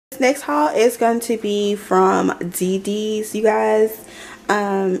next haul is going to be from DD's, you guys.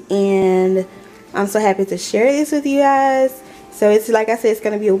 And I'm so happy to share this with you guys. So it's like I said, it's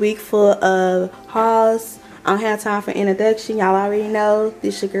going to be a week full of hauls. I don't have time for introduction. Y'all already know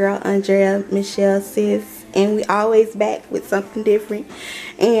this your girl Andrea, Michelle, sis, and we always back with something different.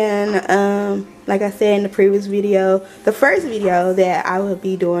 And like I said in the previous video, the first video, that I will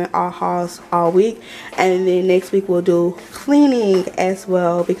be doing all hauls all week, and then next week we'll do cleaning as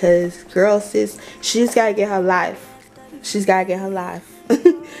well, because girl, sis, she's gotta get her life. She's gotta get her life.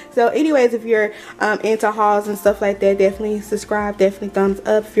 So anyways, if you're into hauls and stuff like that, definitely subscribe, definitely thumbs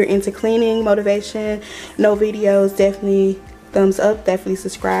up. If you're into cleaning, motivation, no videos, definitely thumbs up, definitely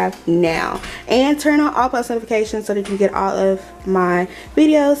subscribe now, and turn on all post notifications so that you get all of my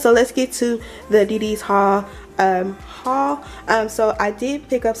videos. So let's get to the DD's haul. So I did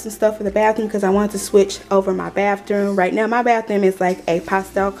pick up some stuff for the bathroom because I wanted to switch over my bathroom. Right now my bathroom is like a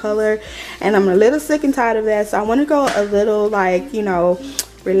pastel color, and I'm a little sick and tired of that, so I want to go a little, like, you know,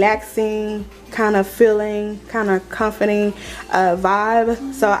 relaxing, kind of feeling, kind of comforting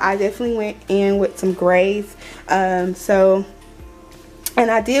vibe. So I definitely went in with some grays. And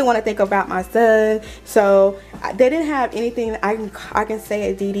I did want to think about my son, so they didn't have anything that I can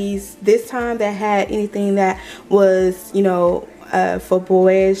say at DD's this time that had anything that was, you know, for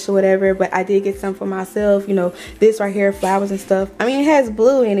boyish or whatever. But I did get some for myself, you know, this right here, flowers and stuff. I mean, it has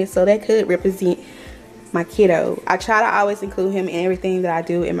blue in it, so that could represent my kiddo. I try to always include him in everything that I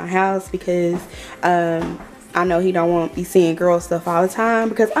do in my house, because I know he don't want to be seeing girl stuff all the time,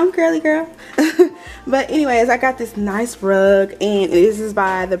 because I'm girly girl. But anyways, I got this nice rug, and this is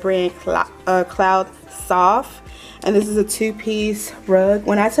by the brand Cloud Soft, and this is a 2-piece rug.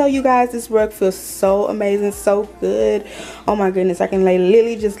 When I tell you guys, this rug feels so amazing, so good. Oh my goodness, I can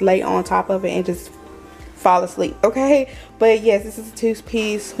literally just lay on top of it and just fall asleep, okay? But yes, this is a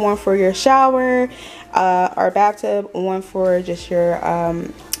 2-piece, one for your shower or bathtub, one for just your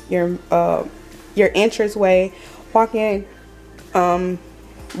entranceway walk-in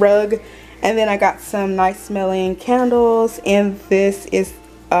rug. And then I got some nice smelling candles, and this is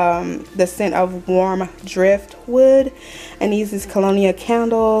the scent of warm driftwood, and these is Colonia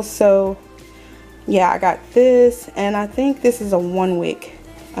candles. So yeah, I got this, and I think this is a 1-wick.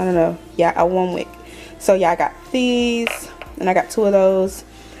 I don't know. Yeah, a 1-wick. So yeah, I got these, and I got 2 of those.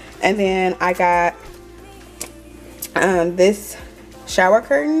 And then I got this shower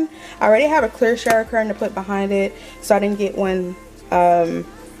curtain. I already have a clear shower curtain to put behind it, so I didn't get one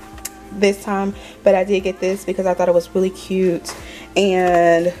this time, but I did get this because I thought it was really cute.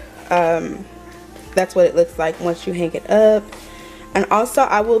 And that's what it looks like once you hang it up. And also,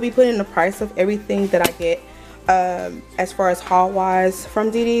 I will be putting the price of everything that I get as far as haul wise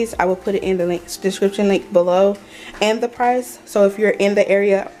from DD's. I will put it in the description link below, and the price. So if you're in the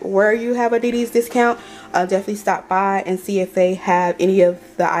area where you have a DD's discount, definitely stop by and see if they have any of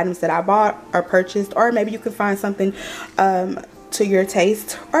the items that I bought or purchased, or maybe you can find something to your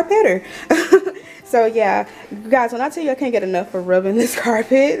taste or better. So yeah, guys, when I tell you I can't get enough of rubbing this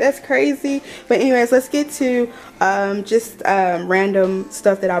carpet, that's crazy. But anyways, let's get to just random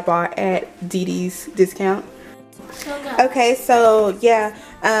stuff that I bought at DD's discount. Okay, so yeah,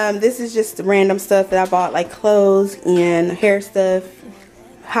 this is just random stuff that I bought, like clothes and hair stuff,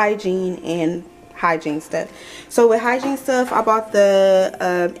 hygiene and hygiene stuff. So with hygiene stuff, I bought the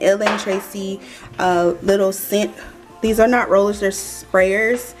TRACY little scent. These are not rollers, they're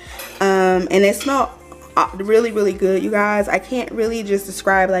sprayers, and they smell really, really good, you guys. I can't really just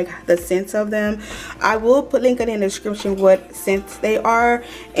describe like the scents of them. I will put link in the description what scents they are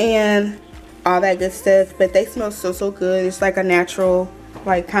and all that good stuff, but they smell so good. It's like a natural,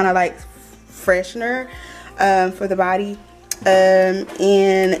 like kind of like freshener for the body. And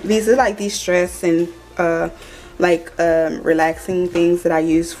these are like de-stress and relaxing things that I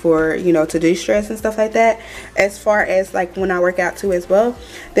use for, you know, to de-stress and stuff like that, as far as like when I work out too as well.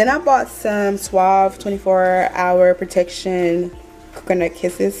 Then I bought some Suave 24-hour protection coconut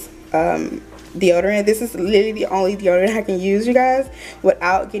kisses deodorant. This is literally the only deodorant I can use, you guys,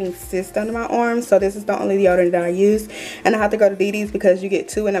 without getting cysts under my arms. So this is the only deodorant that I use, and I have to go to DD's because you get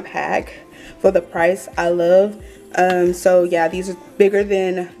 2 in a pack for the price I love. So yeah, these are bigger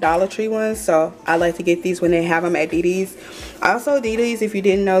than Dollar Tree ones, so I like to get these when they have them at DD's. Also, DD's, if you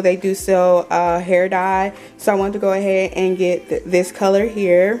didn't know, they do sell hair dye, so I wanted to go ahead and get this color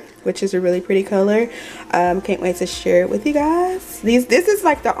here, which is a really pretty color. Can't wait to share it with you guys. This is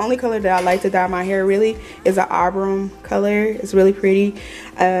like the only color that I like to dye my hair, really, is an auburn color. It's really pretty,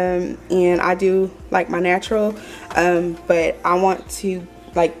 and I do like my natural, but I want to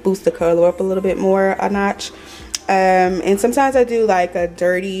like boost the color up a little bit more, a notch. And sometimes I do like a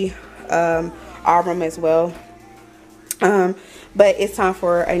dirty arm as well. But it's time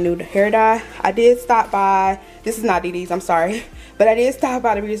for a new hair dye. I did stop by, this is not DD's, I'm sorry, but I did stop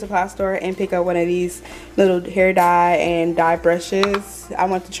by the beauty supply store and pick up one of these little hair dye and dye brushes. I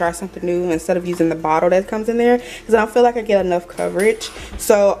want to try something new instead of using the bottle that comes in there, because I don't feel like I get enough coverage.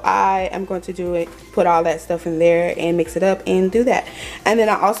 So I am going to do it, put all that stuff in there and mix it up and do that. And then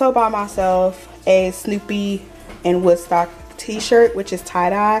I also bought myself a Snoopy and Woodstock t-shirt, which is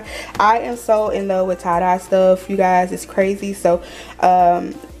tie-dye. I am so in love with tie-dye stuff, you guys. It's crazy. So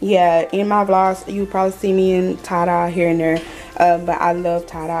yeah, in my vlogs you probably see me in tie-dye here and there, but I love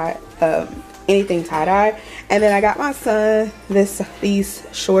tie-dye, anything tie-dye. And then I got my son these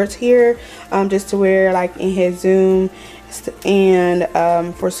shorts here, just to wear like in his Zoom and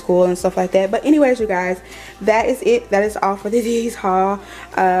for school and stuff like that. But anyways, you guys, that is it. That is all for today's haul.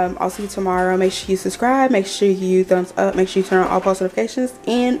 I'll see you tomorrow. Make sure you subscribe, make sure you thumbs up, make sure you turn on all post notifications,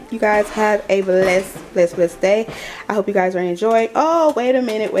 and you guys have a blessed day. I hope you guys are enjoying. Oh, wait a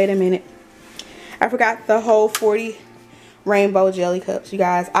minute, I forgot the whole 40 rainbow jelly cups. You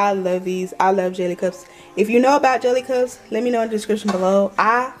guys, I love these. I love jelly cups. If you know about jelly cups, let me know in the description below.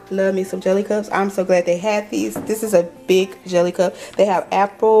 I love me some jelly cups. I'm so glad they had these. This is a big jelly cup. They have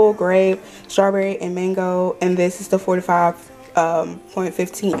apple, grape, strawberry, and mango, and this is the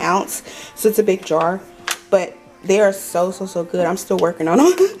 45.15 ounce, so it's a big jar. But they are so good. I'm still working on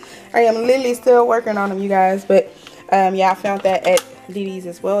them. I am literally still working on them, you guys. But yeah, I found that at DD's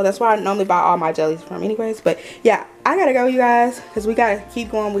as well. That's where I normally buy all my jellies from anyways. But yeah, I gotta go, you guys, because we gotta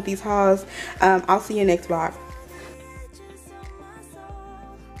keep going with these hauls. I'll see you next vlog.